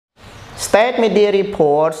State media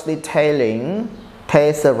reports detailing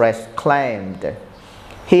Thea's arrest claimed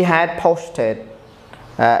he had posted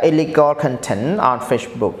illegal content on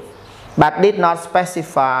Facebook, but did not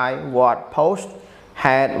specify what post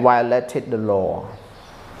had violated the law.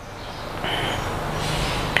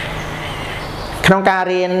 ក្នុងការ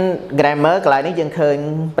រៀន grammar កន្លែងនេះយើងឃើញ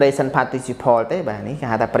present participle ទេបាទនេះគេ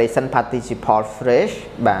ហៅថា present participle phrase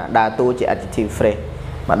បាទដើរតួជា adjective phrase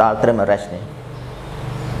មកដល់ត្រឹម arrest នេះ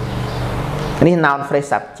noun phrase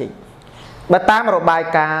subject បើតាមរបាយ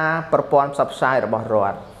ការណ៍ប្រព័ន្ធផ្សព្វផ្សាយរបស់រ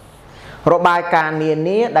ដ្ឋរបាយការណ៍នា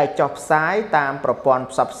នាដែលចុះផ្សាយតាមប្រព័ន្ធ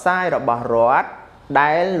ផ្សព្វផ្សាយរបស់រដ្ឋ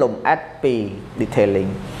ដែលលំអិតពី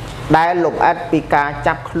detailing ដែលលំអិតពីការ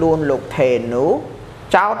ចាប់ខ្លួនលោកថេនោះ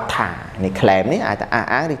ចោទថានេះ claim នេះអាចថាអះ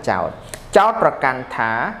អាងឬចោទប្រកាន់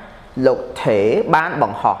ថាលោកថេបានប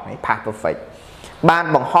ង្ហោះនេះ past perfect បាន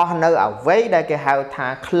បង្ហោះនៅអ្វីដែលគេហៅថា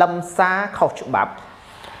ខ្លឹមសារខុសច្បាប់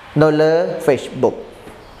នៅលើ Facebook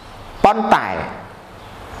ប៉ុន្តែ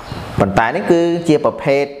នេះគឺជាប្រ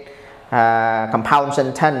ភេទcompound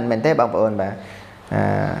sentence មែនទេបងប្អូនបាទ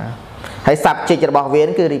ហើយ subject របស់វា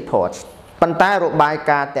គឺ report ប៉ុន្តែរបាយ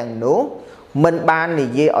ការណ៍ទាំងនោះមិនបាននិ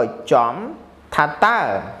យាយឲ្យចំថាតើ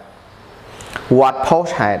what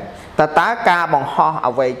post had តើការបង្ហោះ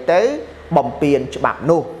អ្វីទៅបំពានច្បាប់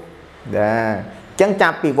នោះបាទអញ្ចឹងចា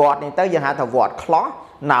ប់ពី word នេះទៅយើងហៅថា word clause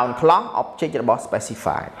noun clause object របស់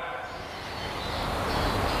specify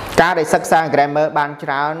ការដែលសិក្សា grammar បានច្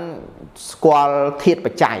រើនស្គាល់ធាតុប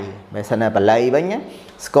ច្ច័យបើសិនបល័យវិញ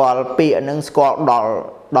ស្គាល់ពាក្យនឹងស្គាល់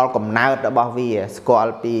ដល់កំណើតរបស់វាស្គា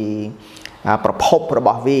ល់ពីប្រភពរប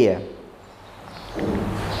ស់វា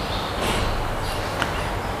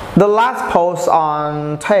The last post on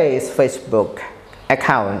Thea's Facebook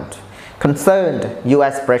account concerned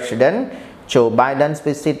US President Joe Biden's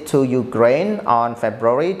visit to Ukraine on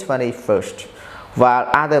February 21st, while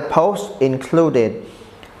other posts included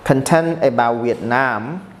content about Vietnam,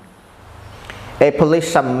 a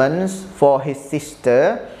police summons for his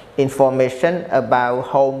sister, information about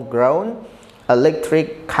homegrown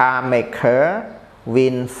electric car maker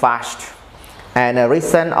VinFast, and a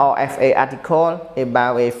recent EFK article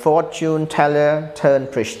about a fortune teller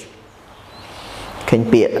turned priest. ឃើញ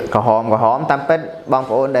ពាក្យក្រហមតាមពិតបង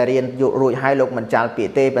ប្អូនដែលរៀនរួចហើយលោកមិនចាល់ពាក្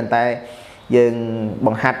យទេប៉ុន្តែយើងប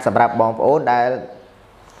ង្ហាត់សម្រាប់បងប្អូនដែល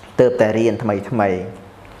ទើបតែរៀនថ្មី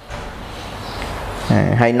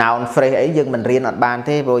ហើយ noun phrase អីយើងមិនរៀនអត់បាន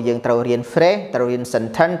ទេព្រោះយើងត្រូវរៀន phrase ត្រូវរៀន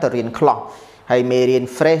sentence ត្រូវរៀន clause ហើយមេរៀន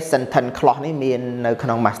phrase sentence clause នេះមាននៅក្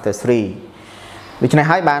នុង master 3 ដូច្នេះ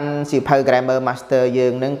ហើយបានសៀវភៅ grammar master យើ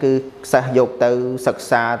ងនឹងគឺសិស្សយកទៅសិក្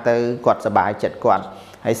សាទៅគាត់សប្បាយចិត្តគាត់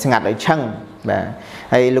ហើយស្ងាត់ឲ្យឆឹងបាទ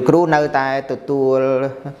ហើយលោកគ្រូនៅតែទទួល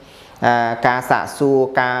ការសាកសួរ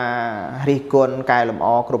ការរិះគន់កែលម្អ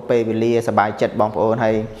គ្រប់ពេលវេលាសប្បាយចិត្តបងប្អូន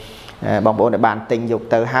ហើយបងប្អូនដែលបានទិញយក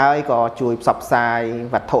ទៅហើយក៏ជួយផ្សព្វផ្សាយ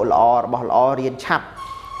វត្ថុល្អរបស់ល្អរៀនឆាប់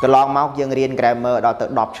កន្លងមកយើងរៀន grammar ដល់ទៅ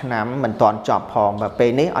10ឆ្នាំមិនទាន់ចប់ផងបាទពេល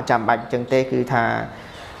នេះអត់ចាំបាច់អញ្ចឹងទេគឺថា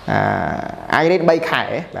អាចរៀន3ខែ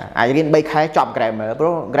បាទអាចរៀន3ខែចប់ grammar ព្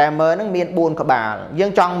រោះ grammar ហ្នឹងមាន4ក្បាលយើ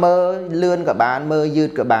ងចង់មើលលឿនក៏បានមើលយឺត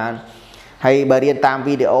ក៏បានហើយបើរៀនតាម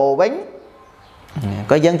វីដេអូវិញ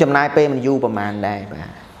ក៏យើងចំណាយពេលមិនយូរប្រហែលដែរបាទ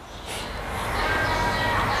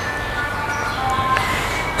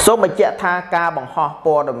សូមបញ្ជាក់ថាការបង្ហោះ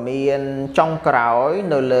ព័ត៌មានចុងក្រោយ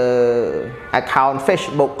នៅលើ account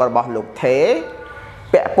Facebook របស់លោកថេ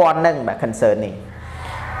ពាក់ព័ន្ធនឹងបាទ concern នេះ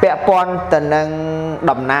ពាក់ព័ន្ធទៅនឹង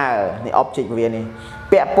ដំណើរនេះ object វានេះ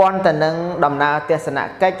ពាក់ព័ន្ធទៅនឹងដំណើរទស្សន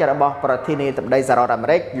កិច្ចរបស់ប្រធានាធិបតីសហរដ្ឋអាមេ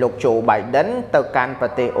រិកលោក Joe Biden ទៅកាន់ប្រ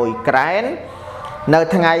ទេសអ៊ុយក្រែននៅ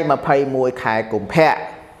ថ្ងៃ21ខែកុម្ភៈ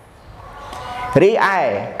រីឯ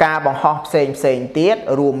ការបង្ហោះផ្សេងទៀត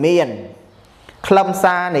រួមមានខ្លឹម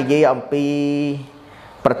សារនិយាយអំពី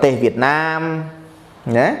ប្រទេសវៀតណាម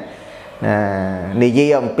ណានិយាយ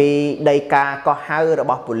អំពីដីកាកោះហៅរ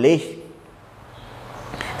បស់ប៉ូលីស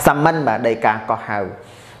សាមញ្ញបាទដីកាកោះហៅ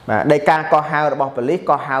បាទដីកាកោះហៅរបស់ប៉ូលីស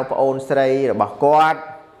កោះហៅប្អូនស្រីរបស់គាត់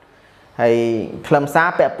ហើយខ្លឹមសារ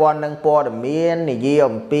ពាក់ព័ន្ធនឹងព័ត៌មាននិយាយ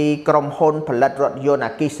អំពីក្រុមហ៊ុនផលិតរថយន្តអ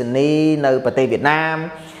គ្គិសនីនៅប្រទេសវៀតណាម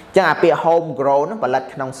អញ្ចឹងអាពាក្យ homegrown ផលិត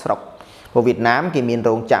ក្នុងស្រុកព្រោះវៀតណាមគេមាន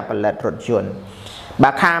រោងចក្រផលិតរថយន្ត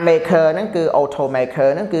បាទ car maker ហ្នឹងគឺ auto maker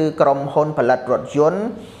ហ្នឹងគឺក្រុមហ៊ុនផលិតរថយន្ត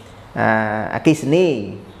អគ្គិសនី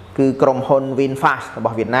គឺក្រុមហ៊ុន VinFast រប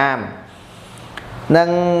ស់វៀតណាមនឹង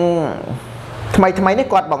ថ្មីនេះ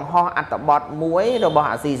គាត់បង្ហោះអត្ថបទមួយរបស់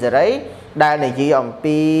អាស៊ីសេរីដែលនិយាយអំ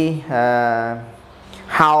ពី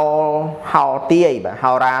ហោទាយបាទ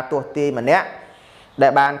ហោរាទស្សទាយម្នាក់ដែ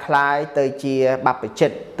លបានคล้ายទៅជាបព្វជិ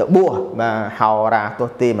តទៅបួសបាទហោរាទ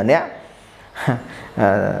ស្សទាយម្នាក់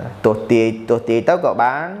tổ tiên tao có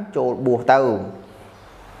bán chỗ buộc tao.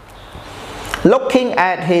 Looking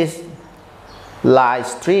at his live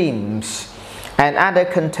streams and other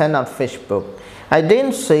content on Facebook, I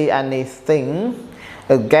didn't see anything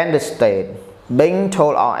against the state being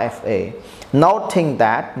told RFA, noting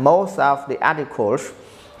that most of the articles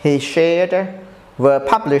he shared were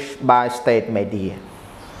published by state media.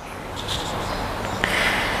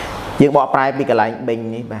 យើងបកប្រែពីកន្លែងបិញ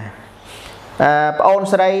នេះបាទប្អូន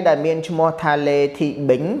ស្រីដែលមានឈ្មោះថាលេធី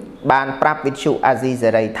បិញបានប្រាប់វិទ្យុអាស៊ីសេ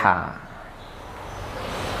រីថា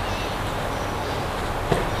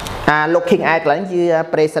looking at កន្លែងជា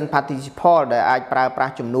present participle ដែលអាចប្រើប្រា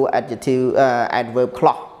ស់ជំនួស adjective adverb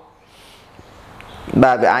clause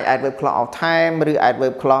បាទវាអាច adverb clause of time ឬ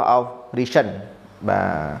adverb clause of reason បា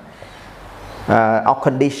ទ of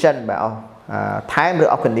condition បាទ time ឬ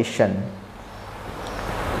of condition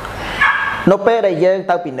នៅពេលដែលយើង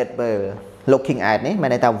ទៅពិនិត្យមើល looking at នេះមាន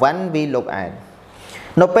ន័យថា when we look at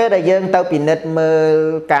នៅពេលដែលយើងទៅពិនិត្យមើល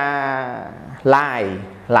ការ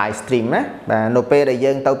live stream ណាបាទនៅពេលដែល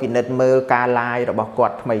យើងទៅពិនិត្យមើលការ live របស់គា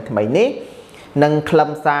ត់ថ្មីនេះនិងខ្លឹម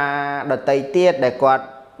សារដទៃទៀតដែលគាត់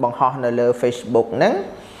បង្ហោះនៅលើ Facebook ហ្នឹង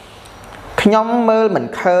ខ្ញុំមើលមិន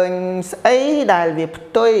ឃើញស្អីដែលវាផ្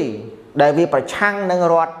ទុយដែលវាប្រឆាំងនឹង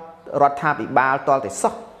រដ្ឋាភិបាលតលតែ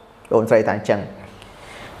សោះបងស្រីថាអញ្ចឹង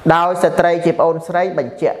ដោយស្ត្រីជាប្អូនស្រីប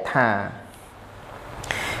ញ្ជាក់ថា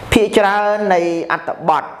ភាគច្រើននៃអត្ថ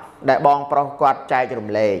បទដែលបងប្រុសគាត់ចែករំ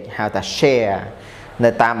លែកហៅថា share នៅ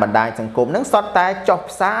តាមបណ្ដាញសង្គមហ្នឹងសុទ្ធតែចុះ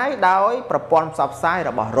ផ្សាយដោយប្រព័ន្ធផ្សព្វផ្សាយ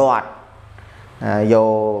របស់រដ្ឋយក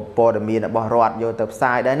ព័ត៌មានរបស់រដ្ឋយកទៅផ្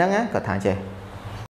សាយដែរហ្នឹងគាត់ថាចេះ